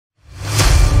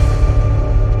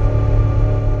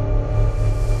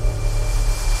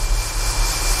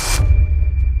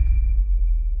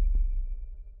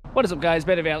What is up, guys?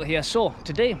 BeardedReality here. So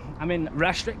today I'm in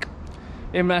Rastrick,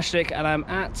 and I'm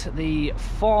at the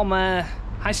former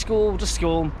high school,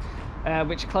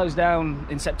 which closed down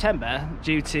in September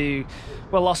due to,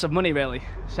 well, loss of money really.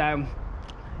 So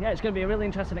yeah, it's going to be a really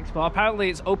interesting explore.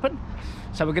 Apparently it's open,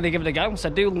 so we're going to give it a go.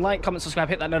 So do like, comment, subscribe,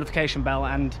 hit that notification bell,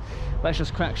 and let's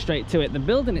just crack straight to it. The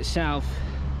building itself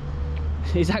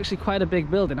is actually quite a big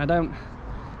building. I don't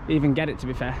even get it, to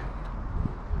be fair.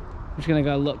 I'm just going to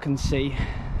go look and see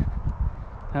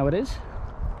how it is.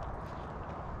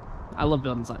 I love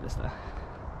buildings like this though.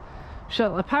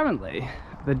 So apparently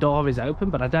the door is open,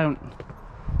 but I don't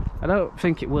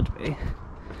think it would be.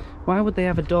 Why would they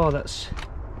have a door that's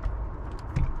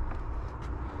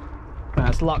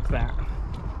locked there?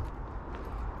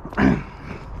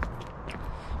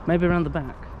 Maybe around the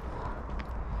back.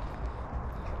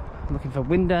 I'm looking for a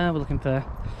window, we're looking for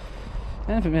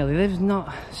anything really. They've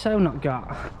not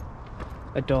got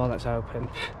a door that's open.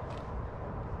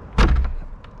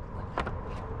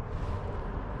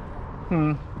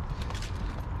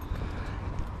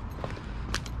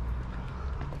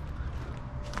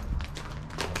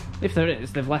 If there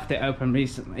is, they've left it open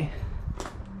recently.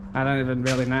 I don't even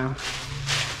really know.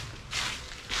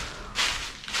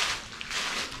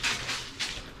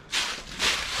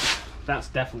 That's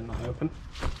definitely not open.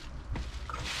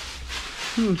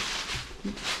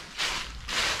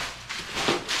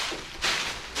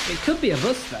 It could be a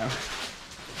bus though.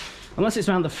 Unless it's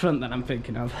around the front that I'm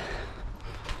thinking of.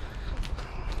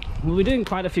 We'll be doing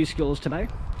quite a few schools today,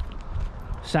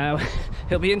 so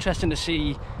it'll be interesting to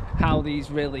see how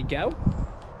these really go.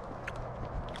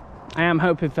 I am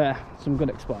hoping for some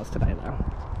good explores today though.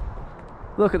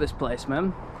 Look at this place,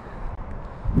 man.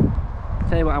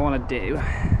 Tell you what I want to do.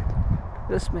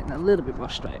 Just make that a little bit more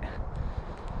straight.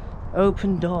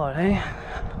 Open door, eh?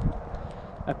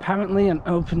 Apparently an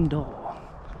open door.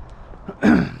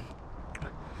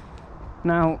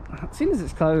 Now, as soon as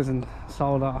it's closed and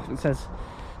sold off, it says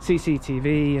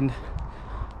CCTV and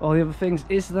all the other things.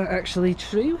 Is that actually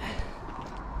true?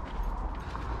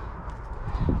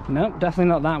 Nope, definitely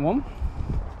not that one.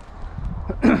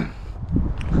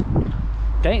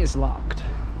 Gate is locked.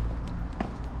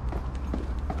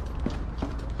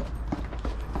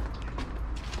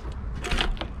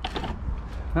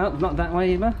 Well, not that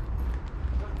way either.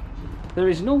 There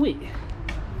is no way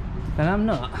that I'm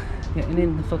not getting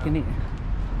in the fucking here.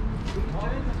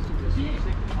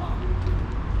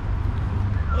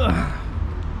 Ugh.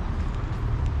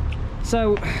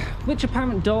 So, which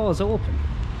apparent doors open?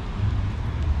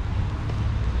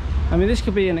 I mean, this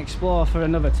could be an explore for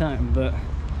another time, but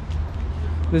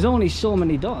there's only so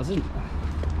many doors, isn't there?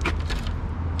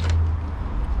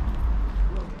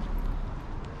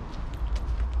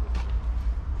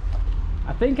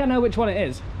 I think I know which one it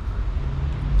is.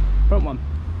 Front one.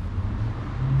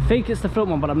 I think it's the front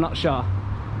one, but I'm not sure.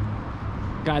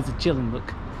 Guys are chilling,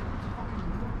 look.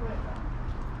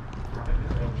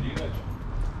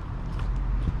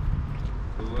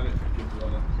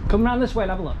 Come round this way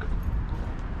and have a look.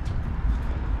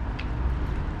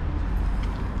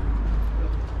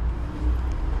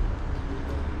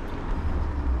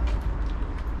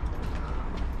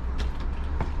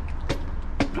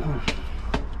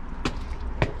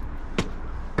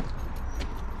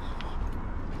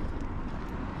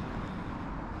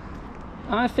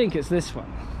 I think it's this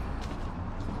one.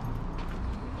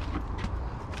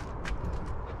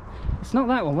 It's not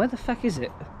that one. Where the fuck is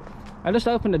it? I just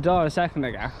opened the door a second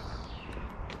ago.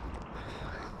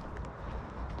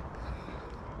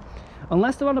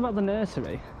 Unless they're on about the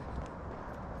nursery,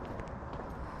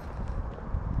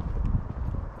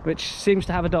 which seems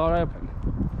to have a door open.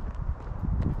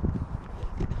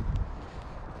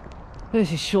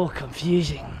 This is so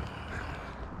confusing.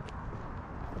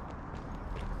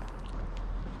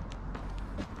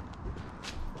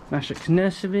 Rastrick's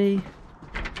nursery.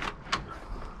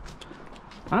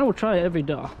 I will try every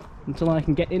door until I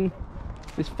can get in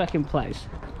this fucking place.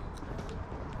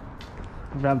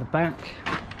 Around the back.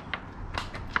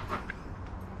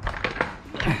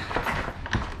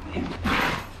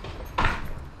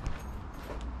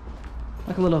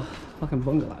 Like a little fucking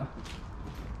bungalow.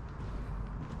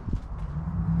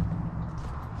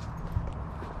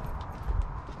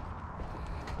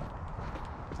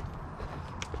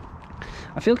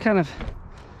 I feel kind of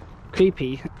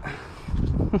creepy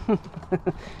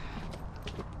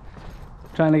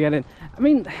trying to get in. I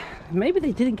mean, maybe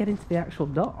they didn't get into the actual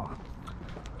door.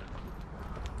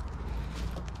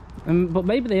 But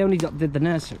maybe they only did the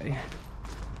nursery.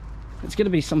 It's going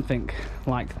to be something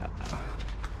like that though.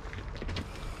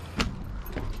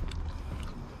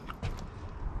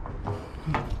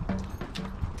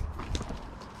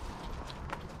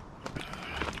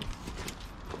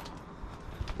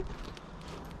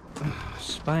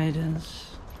 spiders.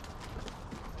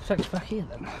 Fetch back here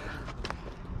then.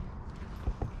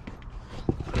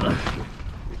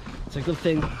 It's a good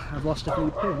thing I've lost a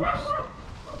few pins.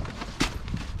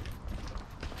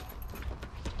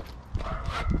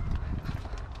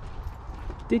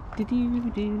 Do do do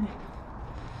do.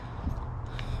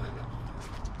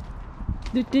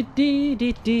 Do do do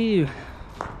do do.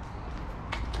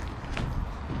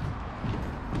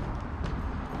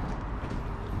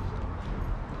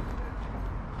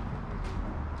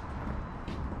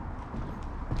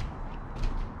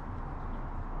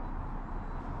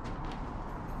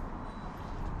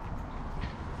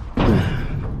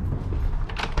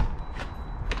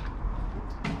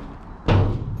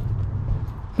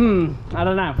 I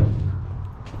don't know.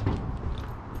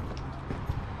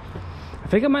 I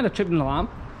think I might have tripped an alarm.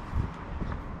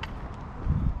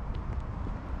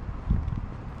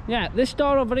 Yeah, this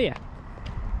door over here.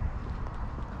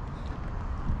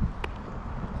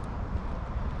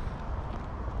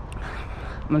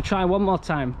 I'm gonna try one more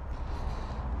time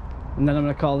and then I'm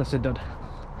gonna call this a dud.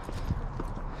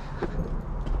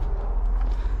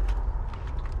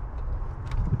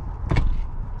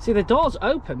 See, the door's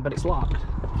open but it's locked.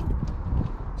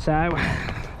 So,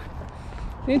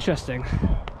 interesting.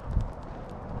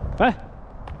 Huh?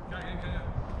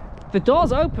 The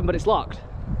door's open but it's locked.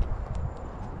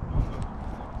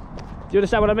 Do you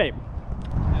understand what I mean?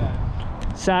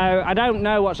 Yeah. So, I don't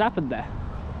know what's happened there.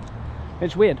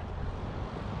 It's weird.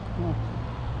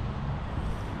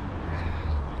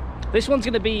 This one's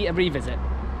going to be a revisit.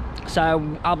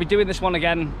 So, I'll be doing this one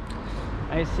again,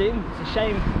 I assume. It's a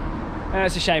shame.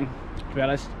 It's a shame, to be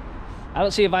honest. I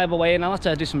don't see a viable way in. I'll have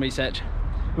to do some research.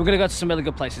 We're going to go to some really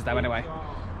good places though anyway.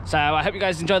 So I hope you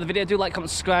guys enjoyed the video. Do like, comment,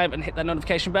 subscribe and hit that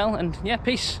notification bell. And yeah,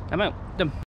 peace. I'm out.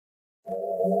 Done.